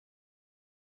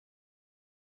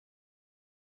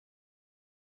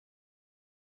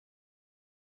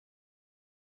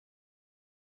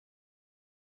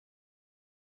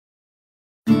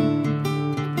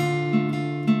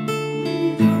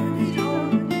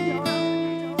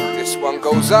one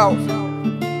goes out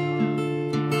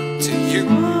to you.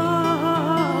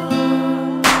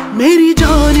 मेरी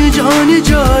जान जान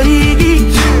जाएगी,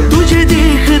 तुझे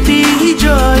देखती ही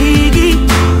जाएगी।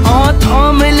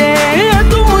 थाम ले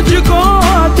तू मुझको,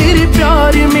 तेरे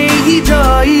प्यार में ही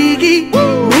जाएगी।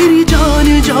 मेरी जान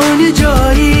जान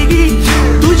जाएगी,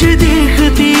 तुझे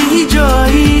देखती ही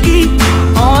जाएगी।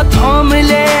 थाम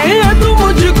ले तू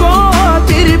मुझको,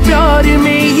 तेरे प्यार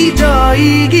में ही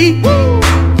जाएगी।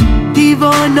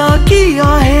 दीवाना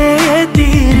किया है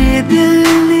तेरे दिल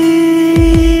ने,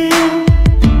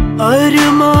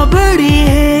 अरमा बड़ी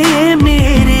है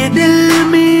मेरे दिल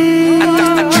में। And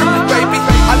that's the truth, baby.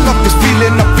 I love this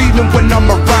feeling I'm feeling when I'm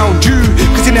around you,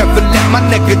 cause you never let my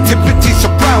negativity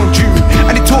surround you.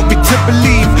 And it taught me to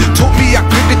believe, taught me I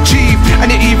could achieve.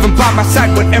 And you're even by my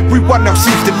side when everyone else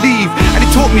seems to leave. And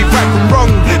it taught me right from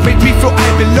wrong, made me feel I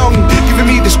belong, giving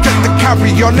me the strength to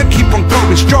carry on and keep on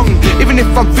going strong. Even if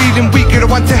I'm feeling weak, you're the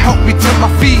one to help me to my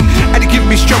feet. And it gives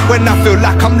me strength when I feel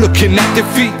like I'm looking at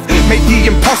defeat. Make the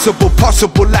impossible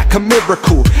possible like a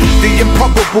miracle, the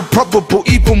improbable probable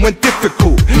even when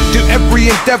difficult. Do every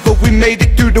endeavor, we made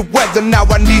it through the weather. Now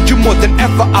I need you more than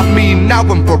ever, I mean now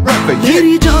and forever, yeah.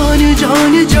 मेरी जान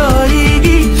जान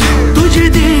जाएगी, तुझे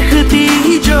देखती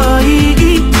ही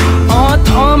जाएगी।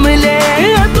 थाम ले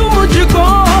तू मुझको,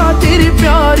 तेरे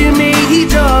प्यार में ही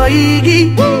जाएगी।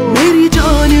 मेरी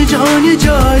जान जान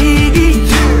जाएगी,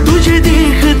 तुझे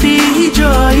देखती ही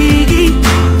जाएगी।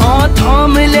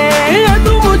 थाम ले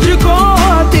तू मुझको,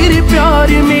 तेरे प्यार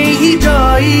में ही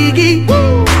जाएगी।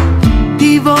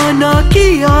 दीवाना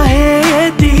किया है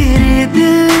तेरे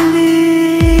दिल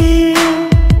ने,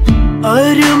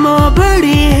 अरमा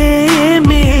बड़ी है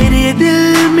मेरे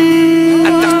दिल में।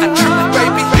 And that's the truth,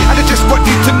 baby. And I just want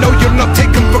you to know you're not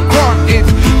taken for granted,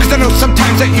 cause I know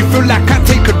sometimes that you feel like I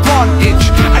take advantage.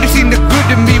 And you've seen the good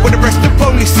in me when the rest have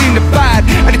only seen the bad.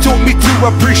 And it taught me to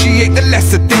appreciate the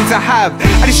lesser things I have.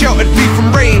 And it sheltered me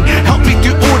from rain, helped me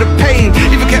through all the pain,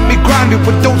 even kept me grounded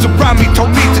when those around me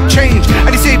told me to change.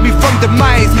 And it saved me from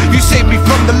demise, you saved me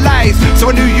from the lies. So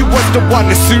I knew you was the one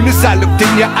as soon as I looked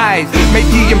in your eyes. Made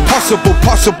the impossible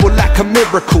possible like a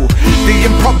miracle, the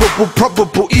improbable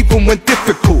probable even when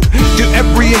difficult. Do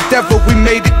every endeavor, we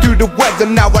made it through the weather.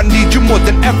 Now I need you more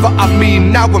than ever, I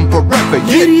mean now and forever,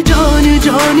 yeah. मेरी जान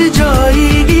जान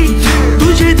जाएगी,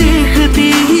 तुझे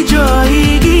देखती ही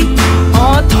जाएगी।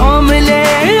 थाम ले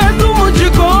तू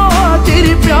मुझको,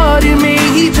 तेरे प्यार में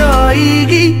ही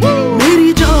जाएगी।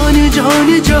 मेरी जान जान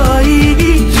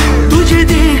जाएगी, तुझे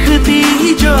देखती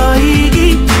ही जाएगी।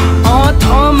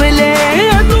 थाम ले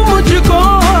तू मुझको,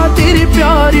 तेरे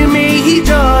प्यार में ही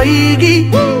जाएगी।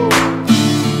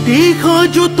 देखा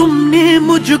जो तुमने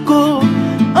मुझको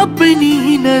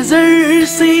अपनी नजर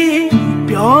से,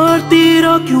 प्यार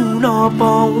तेरा क्यों ना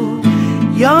पाऊं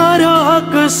यारा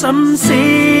कसम से।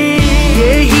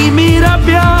 यही मेरा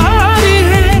प्यार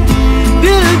है,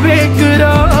 दिल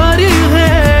बेकरार है।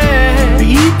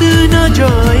 बीत न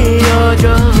जाए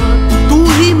आजा, तू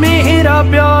ही मेरा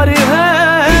प्यार है।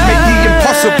 Make the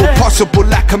impossible possible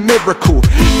like a miracle,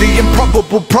 the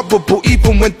improbable probable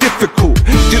even when difficult.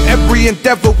 Do every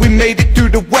endeavor, we made it through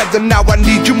the weather. Now I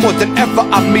need you more than ever,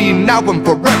 I mean now and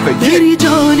forever, yeah. मेरी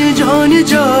जान जान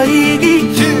जाएगी,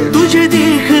 तुझे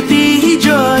देख